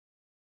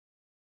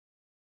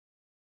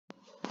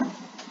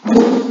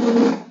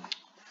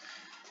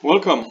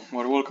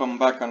Welcome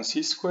back on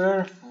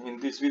C-Square. In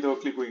this video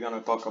clip we're going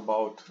to talk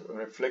about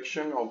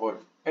reflection over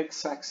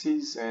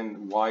x-axis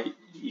and y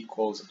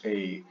equals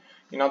a.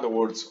 In other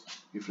words,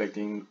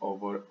 reflecting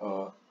over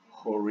a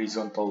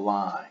horizontal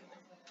line.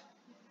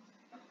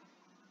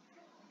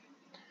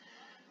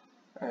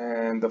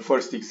 And the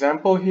first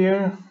example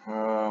here,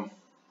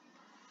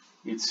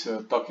 it's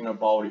talking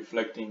about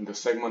reflecting the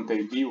segment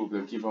AB with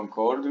the given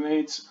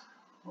coordinates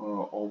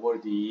over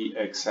the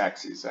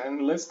x-axis.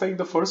 And let's take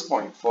the first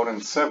point, 4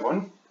 and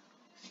 7.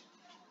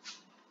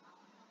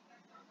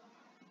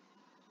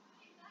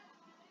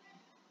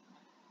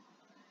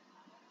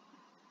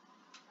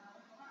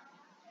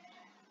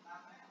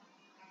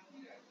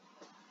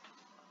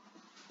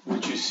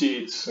 Which you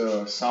see it's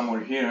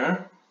somewhere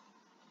here.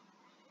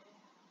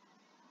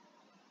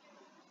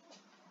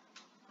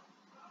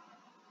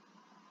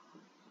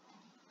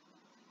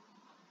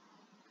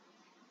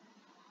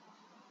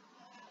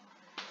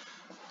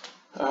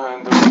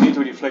 And we need to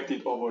reflect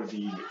it over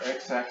the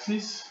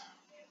x-axis.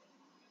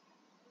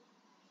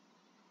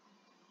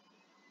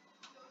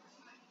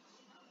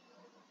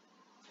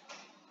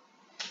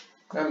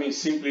 Let me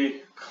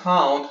simply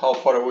count how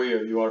far away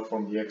you are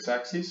from the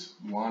x-axis.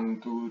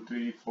 1, 2,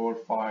 3, 4,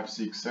 5,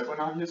 6, 7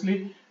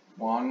 obviously.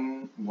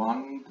 1,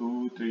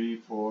 2, 3,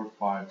 4,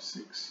 5,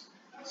 6,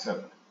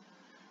 7.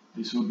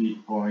 This will be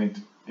point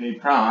A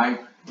prime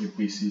if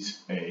this is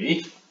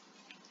A.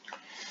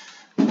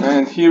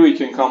 And here we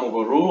can come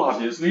over rule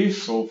obviously.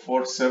 So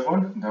 4,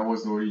 7, that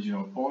was the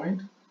original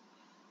point.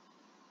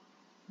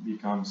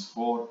 Becomes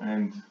 4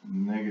 and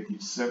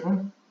negative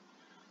 7.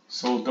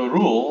 So the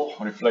rule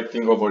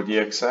reflecting over the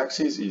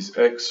x-axis is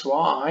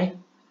xy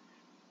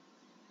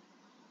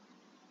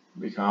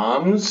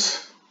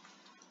becomes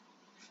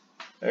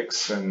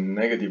x and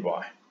negative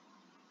y.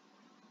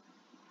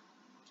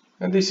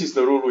 And this is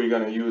the rule we're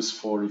going to use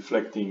for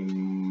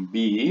reflecting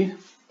B.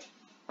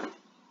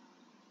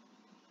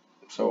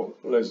 So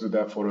let's do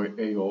that for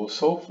A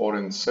also. 4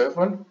 and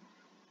 7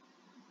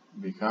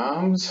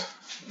 becomes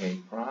A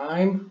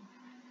prime,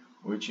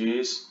 which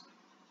is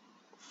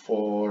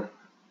 4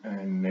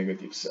 and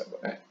negative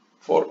 7.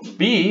 For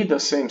B, the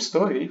same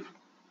story.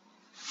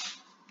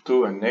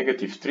 2 and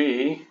negative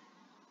 3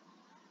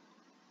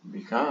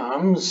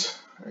 becomes,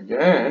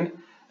 again,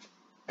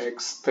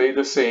 x stay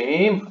the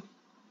same.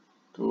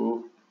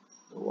 To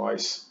the y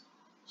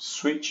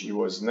switch, it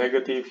was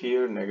negative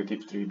here,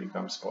 negative 3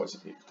 becomes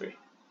positive 3.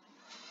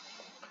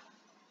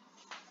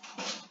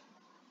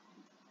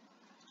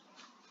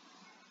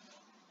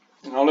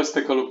 Now let's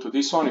take a look to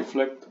this one.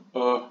 Reflect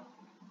a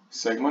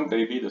segment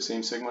AB, the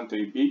same segment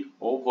AB,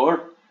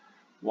 over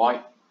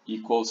y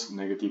equals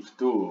negative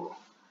 2.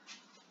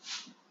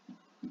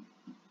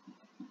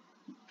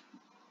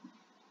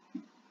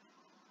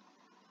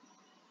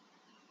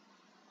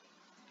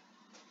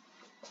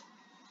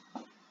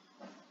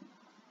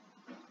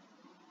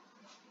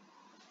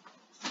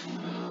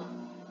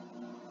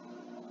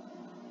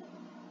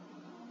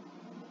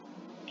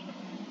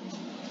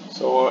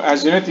 So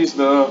as you notice,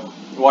 the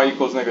y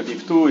equals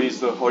negative 2 is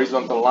the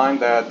horizontal line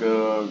that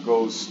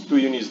goes 2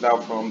 units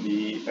down from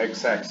the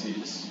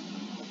x-axis.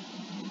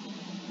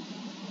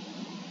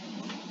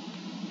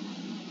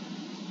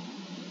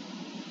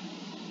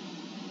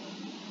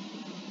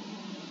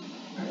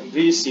 And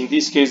in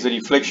this case, the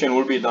reflection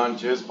will be done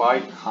just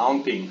by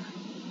counting.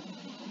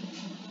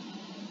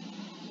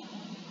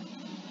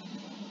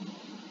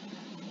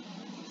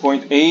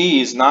 Point A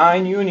is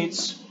 9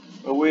 units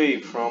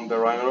away from the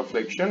line of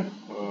reflection,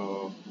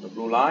 the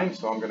blue line,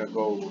 so I'm going to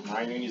go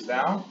 9 units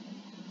down.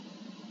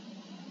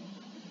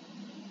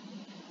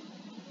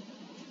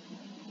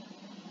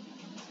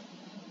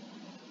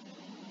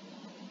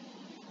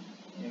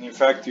 And in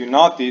fact, you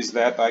notice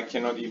that I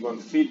cannot even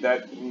fit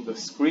that in the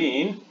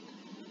screen,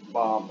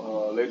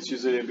 but let's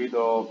use a little bit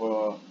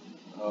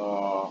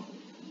of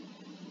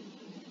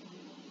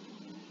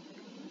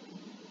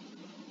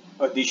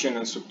addition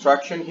and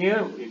subtraction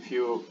here. If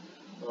you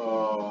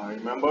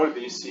remember,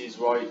 this is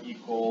y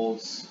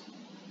equals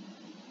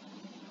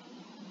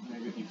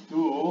negative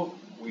 2.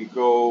 We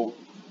go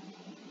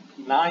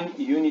 9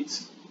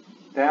 units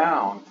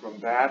down from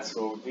that,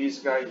 so this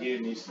guy here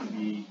needs to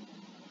be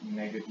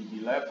negative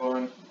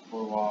 11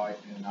 for y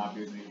and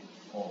obviously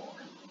 4.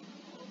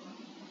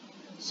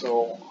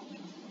 So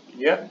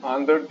yeah,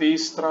 under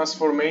this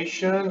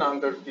transformation,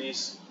 under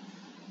this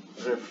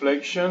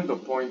reflection, the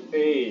point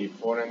A,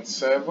 4 and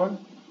 7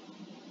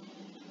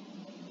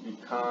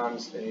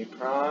 becomes A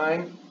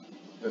prime,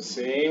 the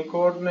same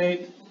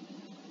coordinate,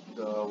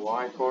 the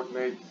y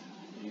coordinate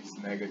is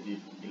negative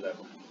 11.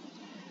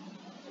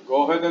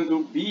 Go ahead and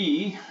do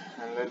B,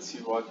 and let's see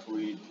what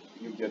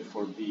you get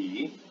for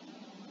B.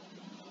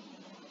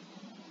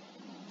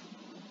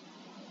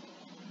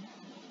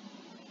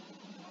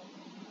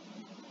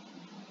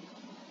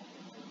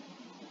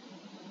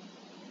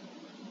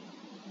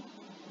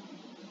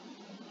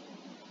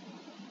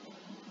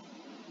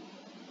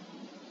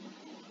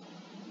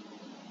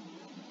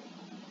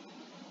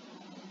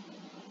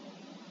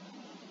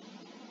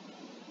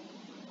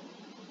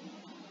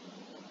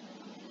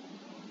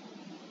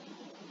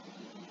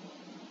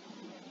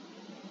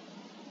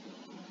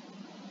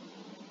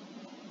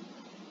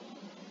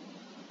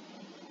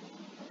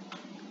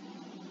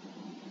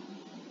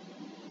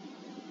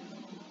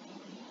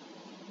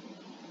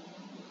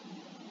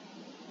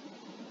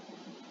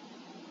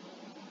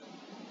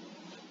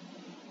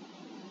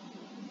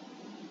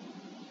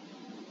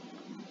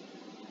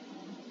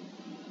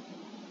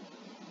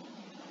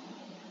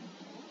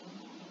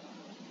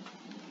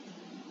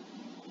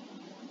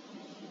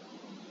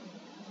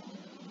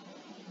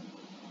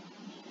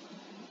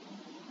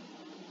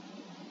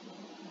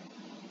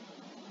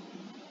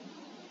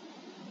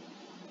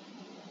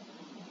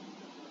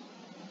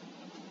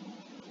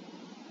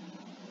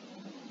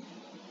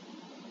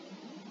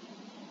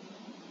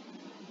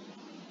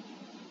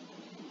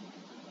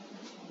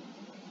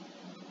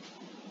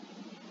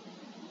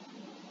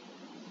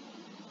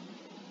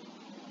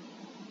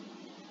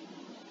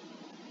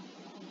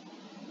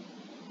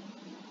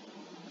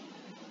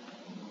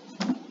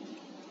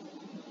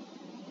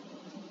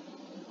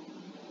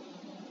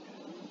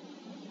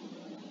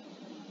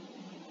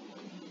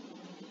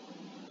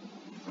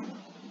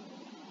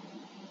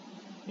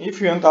 If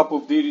you end up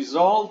with the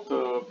result,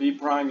 b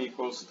prime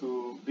equals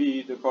to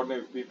b, the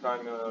coordinate of b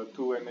prime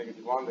 2 and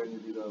negative 1, then you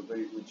did a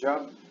very good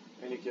job.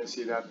 And you can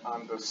see that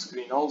on the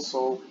screen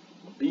also,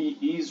 b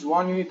is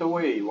 1 unit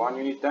away, 1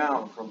 unit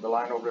down from the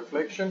line of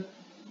reflection.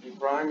 B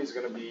prime is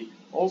going to be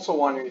also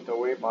 1 unit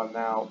away, but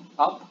now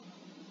up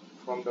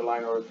from the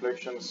line of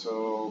reflection,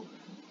 so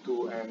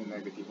 2 and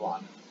negative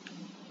 1.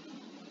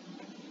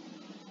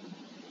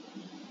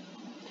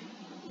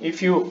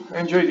 If you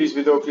enjoyed this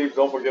video clip,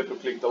 don't forget to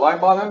click the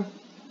like button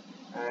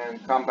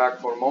and come back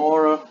for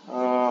more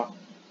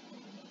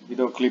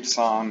video clips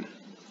on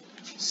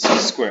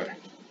C-square.